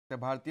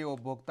भारतीय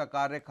उपभोक्ता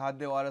कार्य,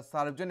 खाद्य और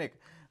सार्वजनिक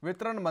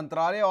वितरण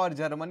मंत्रालय और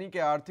जर्मनी के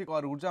आर्थिक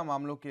और ऊर्जा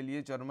मामलों के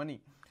लिए जर्मनी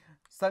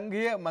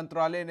संघीय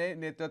मंत्रालय ने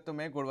नेतृत्व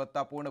में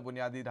गुणवत्तापूर्ण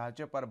बुनियादी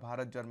ढांचे पर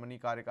भारत जर्मनी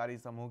कार्यकारी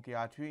समूह की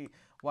 8वीं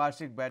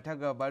वार्षिक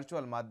बैठक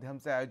वर्चुअल माध्यम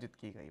से आयोजित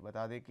की गई।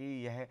 बता दें कि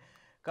यह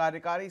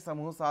कार्यकारी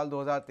समूह साल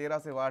 2013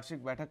 से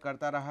वार्षिक बैठक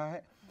करता रहा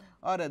है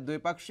और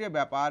द्विपक्षीय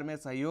व्यापार में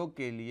सहयोग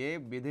के लिए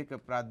विधिक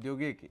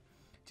प्रौद्योगिकी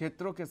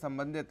क्षेत्रों के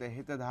संबंधित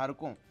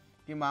हितधारकों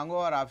की मांगों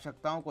और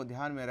आवश्यकताओं को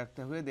ध्यान में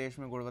रखते हुए देश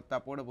में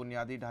गुणवत्तापूर्ण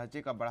बुनियादी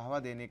ढांचे का बढ़ावा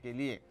देने के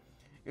लिए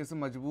इस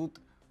मजबूत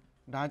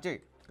ढांचे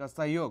का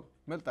सहयोग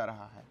मिलता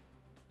रहा है।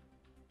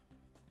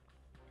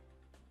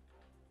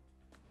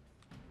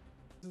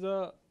 This is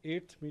the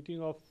 8th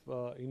meeting of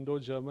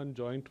Indo-German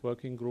Joint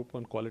Working Group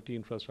on Quality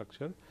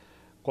Infrastructure.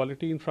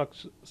 Quality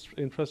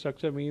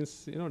infrastructure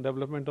means,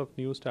 development of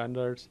new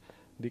standards,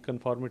 the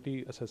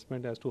conformity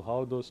assessment as to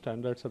how those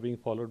standards are being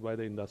followed by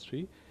the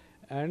industry,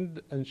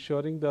 and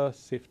ensuring the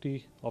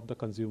safety of the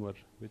consumer,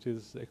 which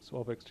is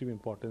of extreme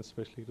importance,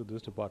 especially to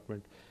this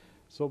department.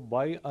 So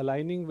by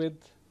aligning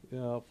with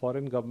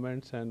foreign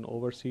governments and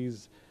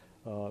overseas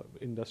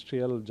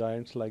industrial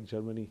giants like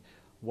Germany,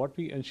 what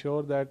we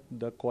ensure that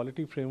the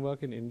quality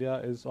framework in India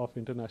is of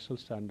international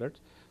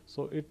standards,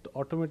 so it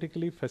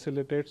automatically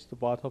facilitates the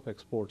path of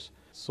exports.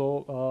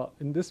 So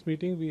in this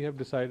meeting we have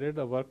decided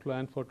a work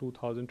plan for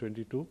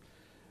 2022.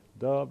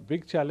 The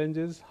big challenge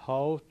is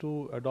how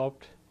to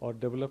adopt or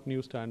develop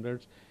new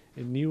standards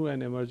in new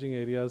and emerging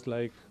areas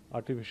like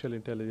artificial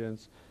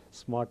intelligence,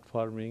 smart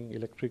farming,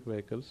 electric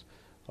vehicles.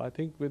 I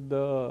think with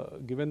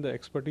given the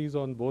expertise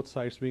on both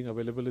sides being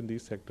available in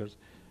these sectors,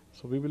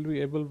 so we will be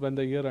able, when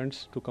the year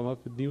ends, to come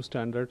up with new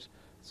standards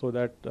so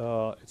that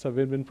it's a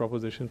win-win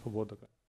proposition for both the countries.